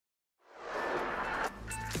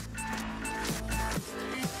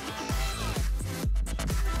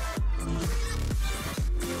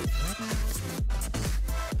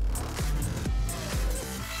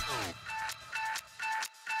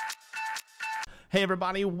Hey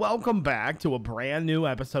everybody, welcome back to a brand new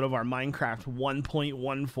episode of our Minecraft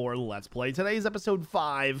 1.14 Let's Play. Today's episode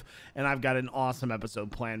 5, and I've got an awesome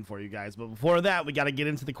episode planned for you guys. But before that, we got to get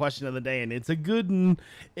into the question of the day, and it's a good one.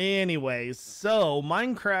 Anyways, so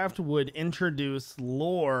Minecraft would introduce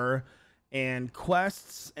lore and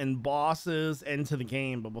quests and bosses into the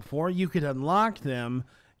game, but before you could unlock them,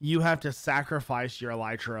 you have to sacrifice your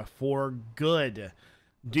elytra for good.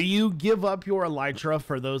 Do you give up your elytra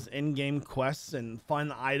for those in-game quests and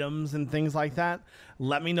fun items and things like that?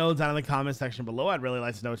 Let me know down in the comment section below. I'd really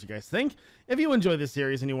like to know what you guys think. If you enjoy this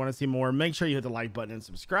series and you want to see more, make sure you hit the like button and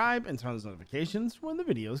subscribe and turn on those notifications when the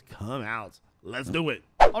videos come out. Let's do it.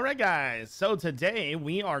 All right, guys. So today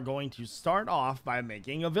we are going to start off by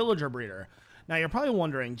making a villager breeder. Now you're probably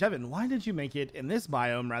wondering, Jevin, why did you make it in this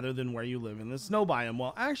biome rather than where you live in the snow biome?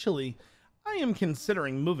 Well, actually, I am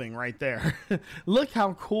considering moving right there. Look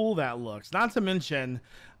how cool that looks. Not to mention,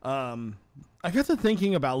 I got to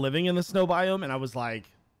thinking about living in the snow biome, and I was like,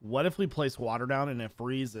 what if we place water down and it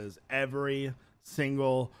freezes every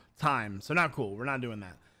single time? So not cool. We're not doing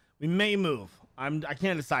that. We may move. I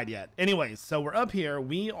can't decide yet. Anyways, so we're up here.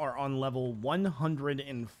 We are on level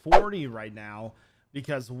 140 right now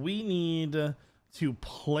because we need to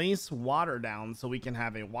place water down so we can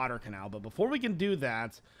have a water canal. But before we can do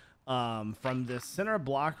that, from this center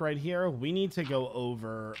block right here, we need to go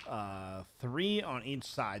over 3 on each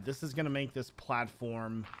side. This is going to make this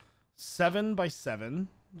platform 7 by 7,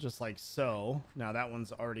 just like so. Now that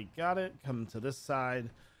one's already got it. Come to this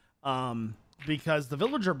side, because the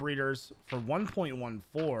villager breeders for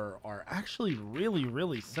 1.14 are actually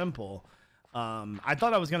really simple. I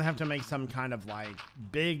thought I was gonna have to make some kind of like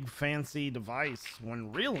big fancy device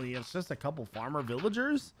when really it's just a couple farmer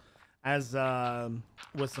villagers as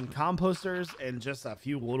with some composters and just a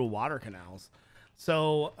few little water canals.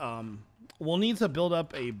 So we'll need to build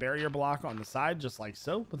up a barrier block on the side just like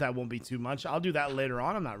so, but that won't be too much. I'll do that later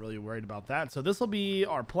on. I'm not really worried about that. So this will be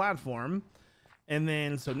our platform, and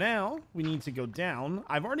then so now we need to go down.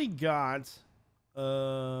 I've already got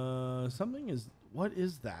something is, what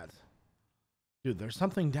is that, dude? There's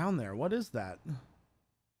something down there. What is that?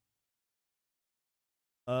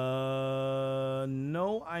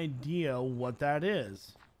 No idea what that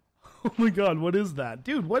is. Oh my god, what is that?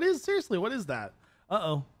 Dude, seriously, what is that?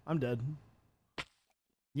 Uh-oh, I'm dead.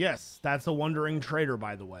 Yes, that's a wandering trader,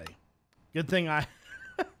 by the way. Good thing I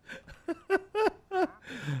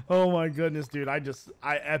oh my goodness, dude, I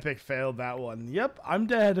epic failed that one. Yep, I'm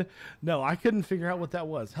dead. No, I couldn't figure out what that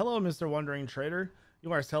was. Hello, Mr. Wandering Trader.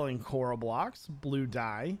 You are selling coral blocks, blue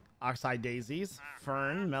dye, oxide daisies,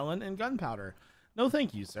 fern, melon, and gunpowder. No,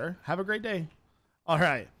 thank you, sir. Have a great day. All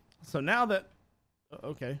right. So now that,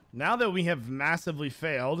 now that we have massively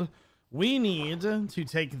failed, we need to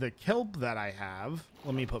take the kelp that I have.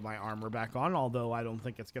 Let me put my armor back on, although I don't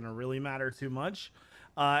think it's going to really matter too much.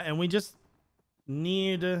 And we just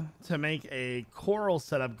need to make a coral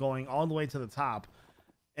setup going all the way to the top.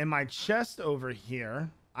 In my chest over here,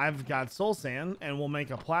 I've got soul sand, and we'll make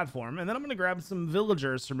a platform. And then I'm going to grab some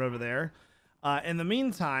villagers from over there. In the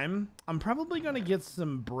meantime, I'm probably going to get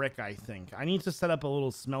some brick, I think. I need to set up a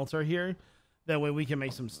little smelter here. That way we can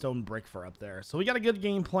make some stone brick for up there. So we got a good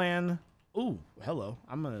game plan. Ooh, hello.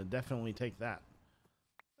 I'm going to definitely take that.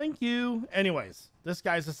 Thank you. Anyways, this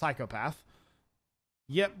guy's a psychopath.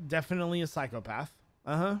 Yep, definitely a psychopath.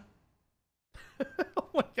 Uh-huh. Oh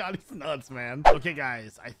my god, he's nuts, man. Okay,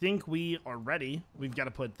 guys, I think we are ready. We've got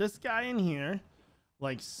to put this guy in here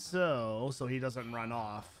like so he doesn't run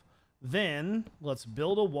off. Then let's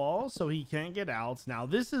build a wall so he can't get out. Now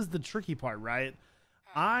this is the tricky part, right?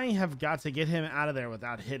 I have got to get him out of there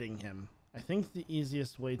without hitting him. I think the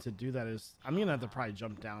easiest way to do that is I'm gonna have to probably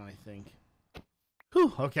jump down, I think.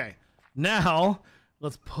 Whew, okay, now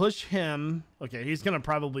let's push him. Okay, he's gonna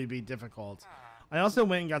probably be difficult. I also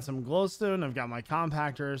went and got some glowstone. I've got my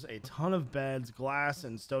compactors, a ton of beds, glass,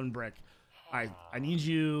 and stone brick. All right, I need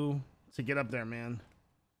you to get up there, man.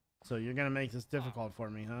 So you're gonna make this difficult for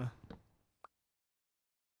me, huh?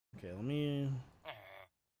 Okay, let me...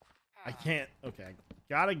 I can't... Okay, I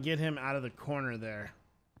gotta get him out of the corner there.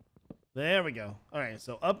 There we go. All right,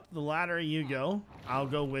 so up the ladder you go. I'll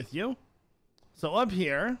go with you. So up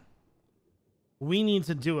here, we need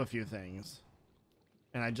to do a few things.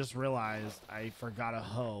 And I just realized I forgot a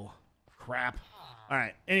hoe. Crap. All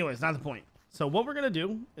right, anyways, not the point. So what we're gonna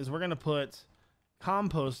do is we're gonna put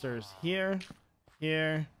composters here,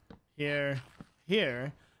 here, here.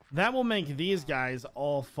 That will make these guys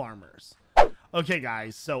all farmers. Okay,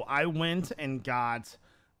 guys, so I went and got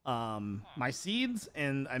my seeds,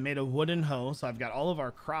 and I made a wooden hoe. So I've got all of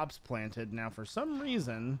our crops planted. Now, for some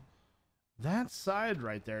reason, That side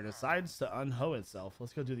right there decides to unhoe itself.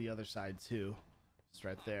 Let's go do the other side too. It's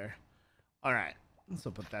right there. All right. So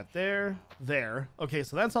put that there. There. Okay,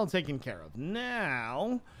 so that's all taken care of.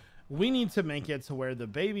 Now, we need to make it to where the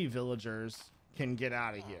baby villagers can get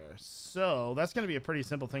out of here. So that's going to be a pretty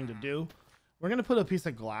simple thing to do. We're going to put a piece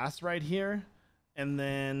of glass right here. And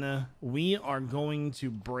then we are going to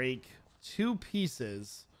break 2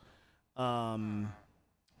 pieces. How do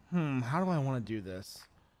I want to do this?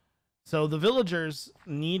 So the villagers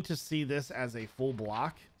need to see this as a full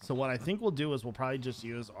block. So what I think we'll do is we'll probably just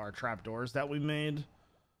use our trapdoors that we made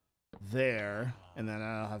there. And then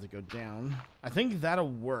I'll have to go down. I think that'll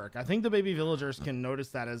work. I think the baby villagers can notice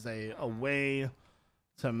that as a way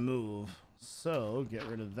to move. So get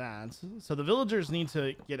rid of that. So the villagers need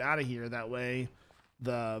to get out of here. That way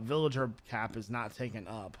the villager cap is not taken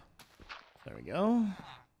up. There we go.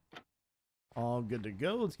 All good to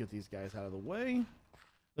go. Let's get these guys out of the way.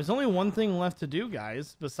 There's only one thing left to do,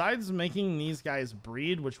 guys. Besides making these guys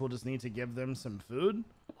breed, which we'll just need to give them some food.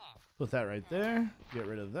 Put that right there. Get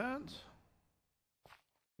rid of that.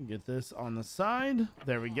 Get this on the side.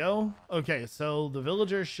 There we go. Okay, so the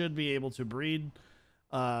villagers should be able to breed.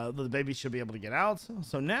 The babies should be able to get out.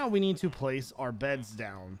 So now we need to place our beds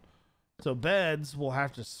down. So beds will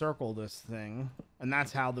have to circle this thing. And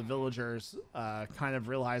that's how the villagers kind of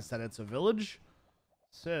realize that it's a village.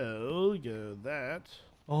 So go that.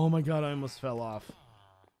 Oh my god, I almost fell off.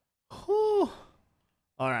 Whew.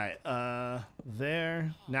 All right,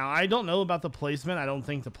 there. Now, I don't know about the placement. I don't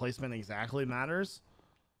think the placement exactly matters.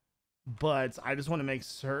 But I just want to make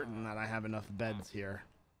certain that I have enough beds here.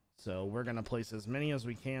 So we're going to place as many as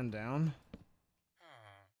we can down.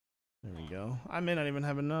 There we go. I may not even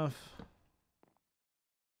have enough.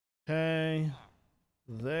 Okay.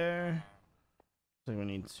 There. So we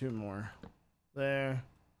need 2 more. There.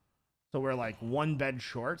 So we're like 1 bed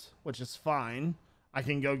short, which is fine. I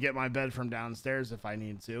can go get my bed from downstairs if I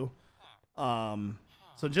need to.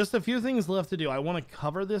 So just a few things left to do. I want to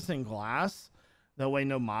cover this in glass. That way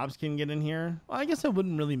no mobs can get in here. Well, I guess it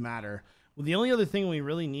wouldn't really matter. Well, the only other thing we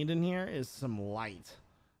really need in here is some light.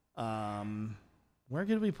 Where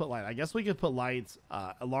could we put light? I guess we could put lights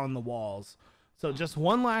along the walls. So just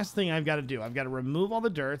one last thing I've got to do. I've got to remove all the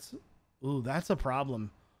dirt. Ooh, that's a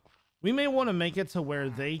problem. We may want to make it to where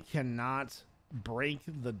they cannot break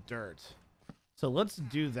the dirt. So let's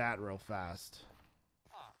do that real fast.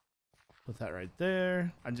 Put that right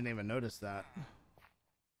there. I didn't even notice that.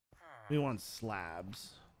 We want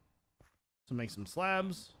slabs. So make some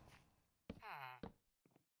slabs.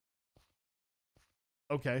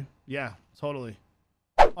 Okay. Yeah, totally.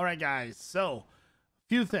 All right, guys. So,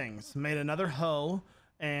 few things. Made another hoe.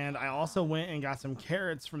 And I also went and got some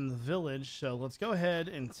carrots from the village. So let's go ahead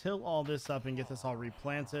and till all this up and get this all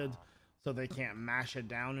replanted so they can't mash it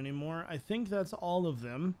down anymore. I think that's all of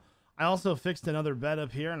them. I also fixed another bed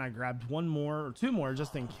up here and I grabbed 1 more or 2 more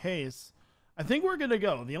just in case. I think we're good to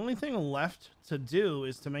go. The only thing left to do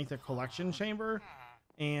is to make the collection chamber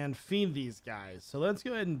and feed these guys. So let's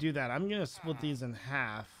go ahead and do that. I'm going to split these in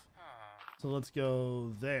half. So let's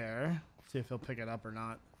go there. See if he'll pick it up or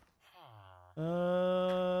not.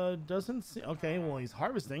 Doesn't see. Okay, well, he's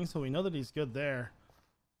harvesting, so we know that he's good there.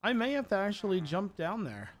 I may have to actually jump down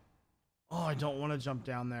there. Oh, I don't want to jump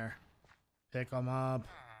down there. Pick them up.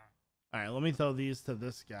 All right, let me throw these to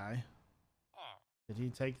this guy. Did he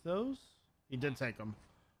take those? He did take them.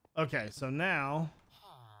 Okay, so now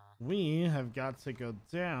we have got to go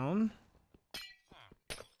down.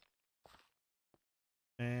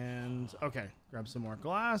 And, okay, grab some more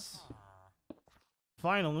glass.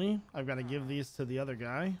 Finally, I've got to give these to the other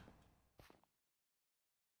guy.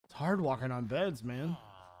 It's hard walking on beds, man.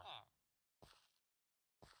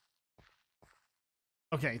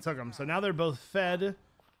 Okay, took them. So now they're both fed,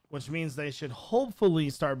 which means they should hopefully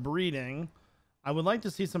start breeding. I would like to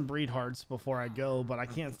see some breed hearts before I go, but I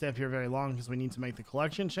can't stay up here very long because we need to make the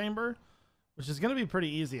collection chamber, which is going to be pretty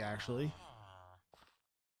easy, actually.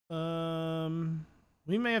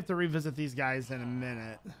 We may have to revisit these guys in a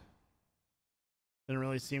minute. Didn't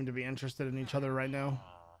really seem to be interested in each other right now.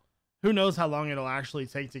 Who knows how long it'll actually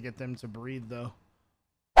take to get them to breed, though.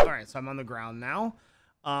 All right, so I'm on the ground now.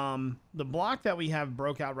 The block that we have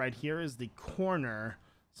broke out right here is the corner.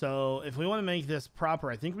 So if we want to make this proper,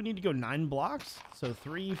 I think we need to go 9 blocks. So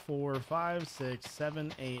 3, 4, 5, 6,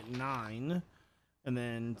 7, 8, 9. And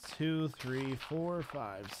then 2, 3, 4,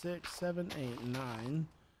 5, 6, 7, 8, 9.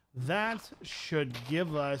 That should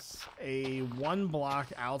give us a 1 block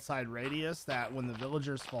outside radius that when the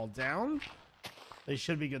villagers fall down, they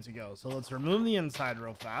should be good to go. So let's remove the inside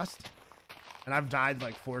real fast. And I've died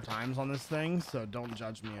like 4 times on this thing, so don't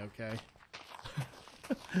judge me, okay?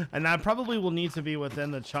 And that probably will need to be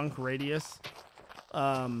within the chunk radius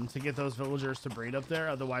to get those villagers to breed up there.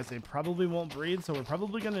 Otherwise, they probably won't breed. So we're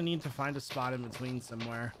probably going to need to find a spot in between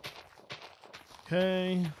somewhere.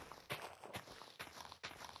 Okay.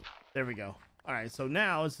 There we go. All right, so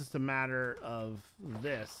now it's just a matter of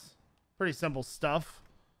this. Pretty simple stuff.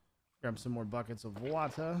 Grab some more buckets of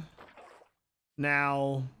water.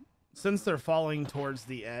 Now, since they're falling towards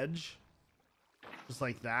the edge, just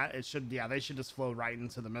like that, it should, yeah, they should just flow right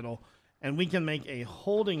into the middle. And we can make a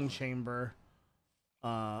holding chamber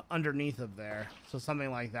underneath of there. So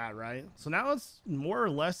something like that, right? So now it's more or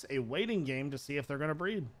less a waiting game to see if they're going to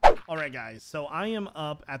breed. All right, guys, so I am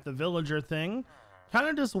up at the villager thing. Kind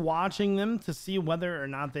of just watching them to see whether or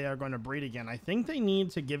not they are going to breed again. I think they need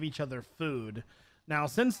to give each other food. Now,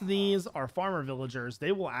 since these are farmer villagers,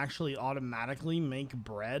 they will actually automatically make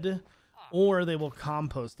bread, or they will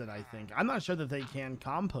compost it, I think. I'm not sure that they can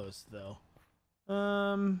compost, though.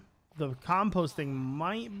 The composting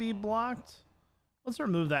might be blocked. Let's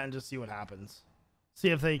remove that and just see what happens.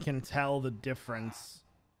 See if they can tell the difference.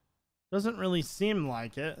 Doesn't really seem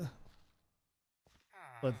like it.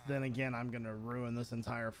 But then again, I'm going to ruin this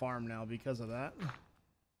entire farm now because of that.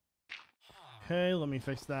 Okay, let me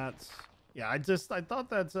fix that. Yeah, I thought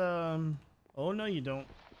that's, oh no, you don't.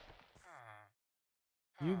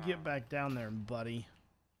 You get back down there, buddy.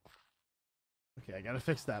 Okay, I got to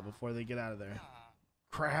fix that before they get out of there.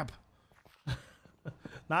 Crap.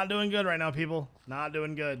 Not doing good right now, people. Not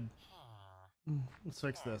doing good. Let's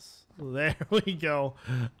fix this. There we go.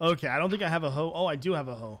 Okay, I don't think I have a hoe. Oh, I do have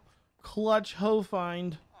a hoe. Clutch hoe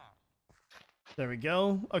find. There we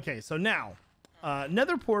go. Okay, so now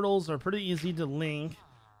nether portals are pretty easy to link,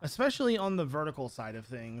 especially on the vertical side of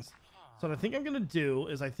things. So what I think I'm gonna do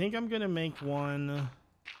is I think I'm gonna make one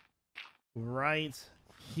right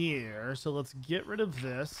here. So let's get rid of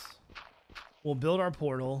this. We'll build our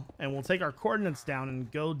portal and we'll take our coordinates down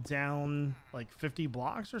and go down like 50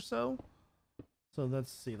 blocks or so. So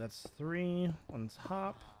let's see, that's 3 on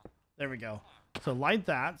top. There we go. So light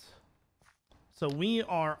that. So we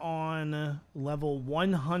are on level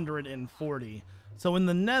 140. So in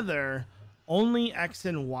the nether, only X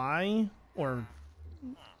and Y, or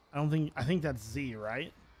I think that's Z,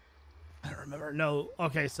 right? I don't remember. No.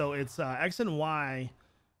 Okay, so it's X and Y.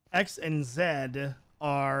 X and Z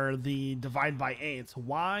are the divide by 8.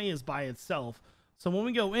 Y is by itself. So when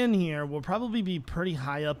we go in here, we'll probably be pretty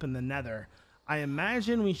high up in the nether. I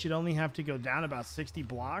imagine we should only have to go down about 60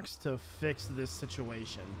 blocks to fix this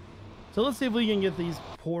situation. So let's see if we can get these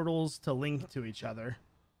portals to link to each other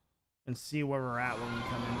and see where we're at when we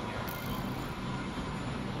come in here.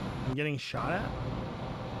 I'm getting shot at.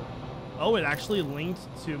 Oh, it actually linked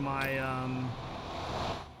to my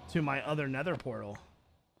other nether portal.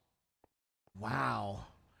 Wow.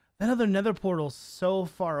 That other nether portal's so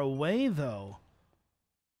far away though.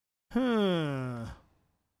 There's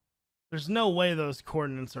no way those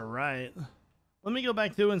coordinates are right. Let me go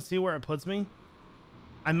back through and see where it puts me.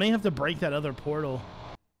 I may have to break that other portal.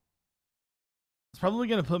 It's probably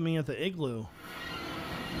going to put me at the igloo.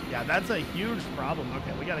 Yeah, that's a huge problem.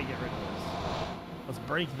 Okay, we got to get rid of this. Let's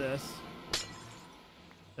break this.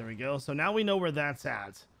 There we go. So now we know where that's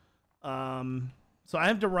at. So I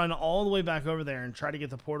have to run all the way back over there and try to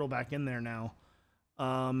get the portal back in there now.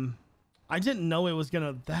 I didn't know it was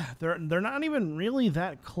going to... They're not even really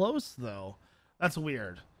that close, though. That's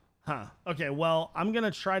weird. Huh. Okay, well, I'm going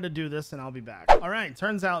to try to do this and I'll be back. All right,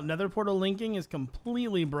 turns out nether portal linking is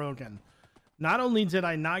completely broken. Not only did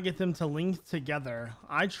I not get them to link together,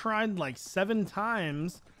 I tried like 7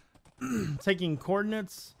 times taking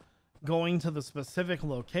coordinates, going to the specific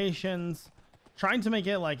locations, trying to make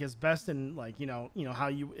it like as best in like, you know how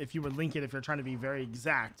you, if you would link it, if you're trying to be very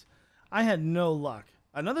exact. I had no luck.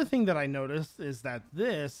 Another thing that I noticed is that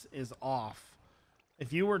this is off.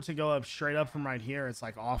 If you were to go up straight up from right here, it's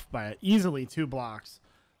like off by easily 2 blocks.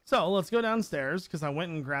 So let's go downstairs because I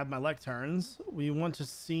went and grabbed my lecterns. We want to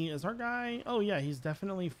see, is our guy? Oh yeah, he's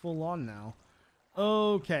definitely full on now.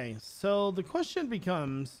 Okay, so the question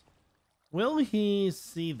becomes, will he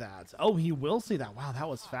see that? Oh, he will see that. Wow, that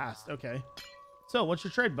was fast. Okay. So what's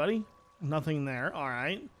your trade, buddy? Nothing there. All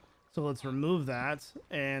right. So let's remove that.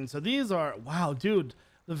 And so these are, wow, dude,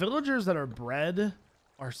 the villagers that are bred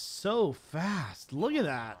are so fast. Look at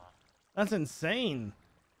that. That's insane.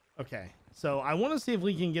 Okay, so I want to see if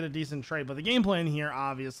we can get a decent trade, but the game plan here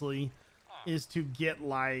obviously is to get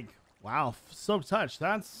like, wow, soak touch.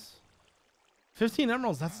 That's 15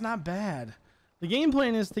 emeralds. That's not bad. The game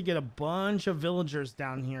plan is to get a bunch of villagers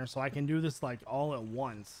down here so I can do this like all at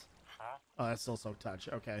once. Oh, that's still soak touch.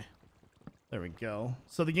 Okay, there we go.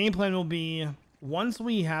 So the game plan will be, once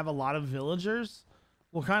we have a lot of villagers,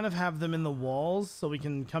 we'll kind of have them in the walls so we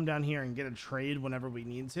can come down here and get a trade whenever we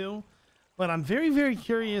need to. But I'm very, very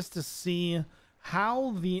curious to see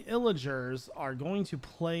how the illagers are going to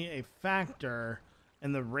play a factor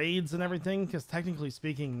in the raids and everything, because technically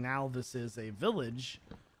speaking, now this is a village.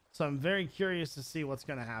 So I'm very curious to see what's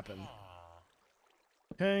going to happen.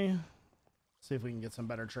 Okay. See if we can get some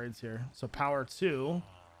better trades here. So power 2.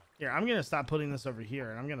 Here, I'm going to stop putting this over here,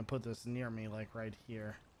 and I'm going to put this near me, like right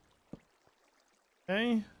here.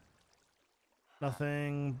 Okay.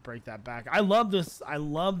 Nothing. Break that back. I love this. I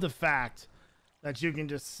love the fact that you can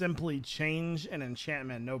just simply change an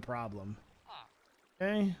enchantment, no problem.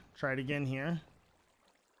 Okay. Try it again here.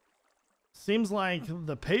 Seems like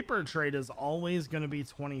the paper trade is always going to be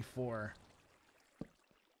 24.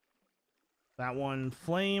 That one,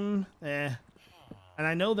 flame, And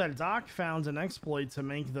I know that Doc found an exploit to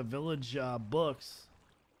make the village books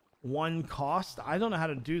 1 cost. I don't know how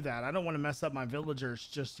to do that. I don't want to mess up my villagers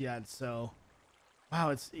just yet. So,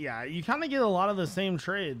 wow, yeah, you kind of get a lot of the same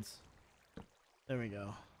trades. There we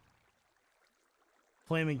go.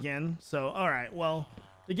 Flame again. So, all right, well,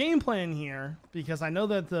 the game plan here, because I know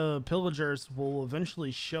that the pillagers will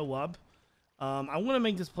eventually show up. I want to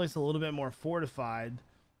make this place a little bit more fortified.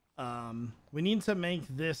 We need to make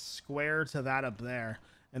this square to that up there.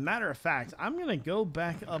 And matter of fact, I'm going to go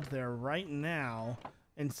back up there right now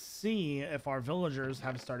and see if our villagers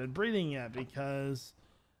have started breeding yet, because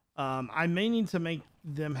I may need to make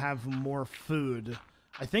them have more food.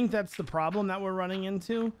 I think that's the problem that we're running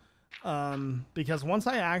into. Because once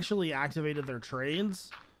I actually activated their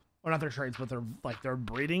trades, or not their trades, but their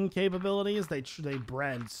breeding capabilities, they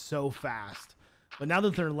bred so fast. But now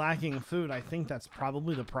that they're lacking food, I think that's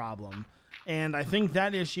probably the problem. And I think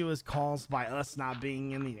that issue is caused by us not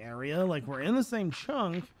being in the area. Like, we're in the same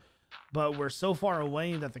chunk, but we're so far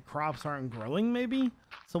away that the crops aren't growing, maybe.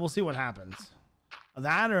 So we'll see what happens.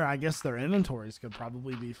 That, or I guess their inventories could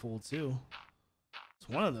probably be full too. It's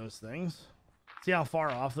one of those things. See how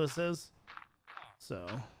far off this is? So,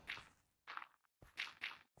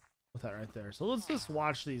 put that right there. So let's just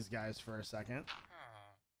watch these guys for a second.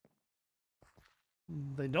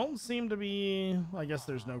 They don't seem to be... I guess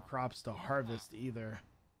there's no crops to harvest either.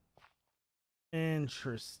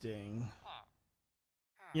 Interesting.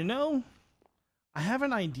 You know, I have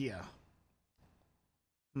an idea.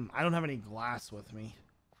 I don't have any glass with me.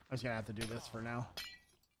 I'm just gonna have to do this for now.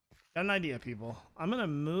 Got an idea, people. I'm gonna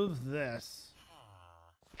move this.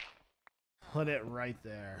 Put it right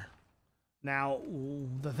there. Now,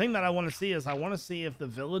 the thing that I want to see is I want to see if the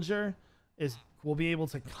villager will be able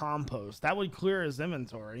to compost. That would clear his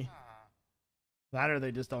inventory. That, or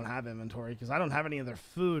they just don't have inventory, because I don't have any of their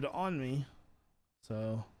food on me.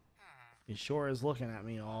 So he sure is looking at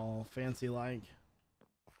me all fancy like.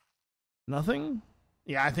 Nothing?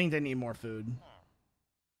 Yeah, I think they need more food.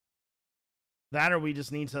 That, or we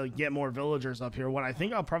just need to get more villagers up here. What I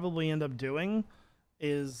think I'll probably end up doing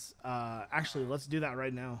is actually, let's do that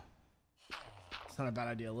right now. It's not a bad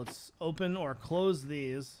idea. Let's open or close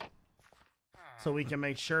these so we can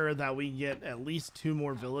make sure that we get at least 2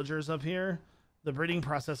 more villagers up here. The breeding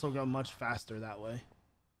process will go much faster that way.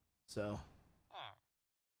 So,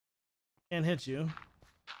 can't hit you.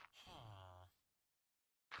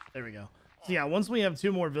 There we go. So yeah, once we have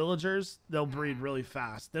 2 more villagers, they'll breed really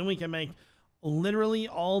fast. Then we can make literally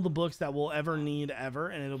all the books that we'll ever need ever,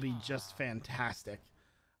 and it'll be just fantastic.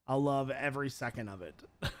 I'll love every second of it.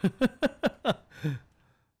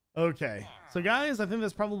 Okay, so guys, I think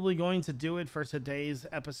that's probably going to do it for today's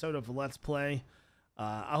episode of Let's Play.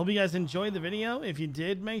 I hope you guys enjoyed the video. If you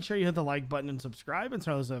did, make sure you hit the like button and subscribe and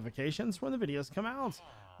turn on those notifications when the videos come out.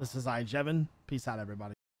 This is iJevin. Peace out,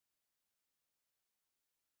 everybody.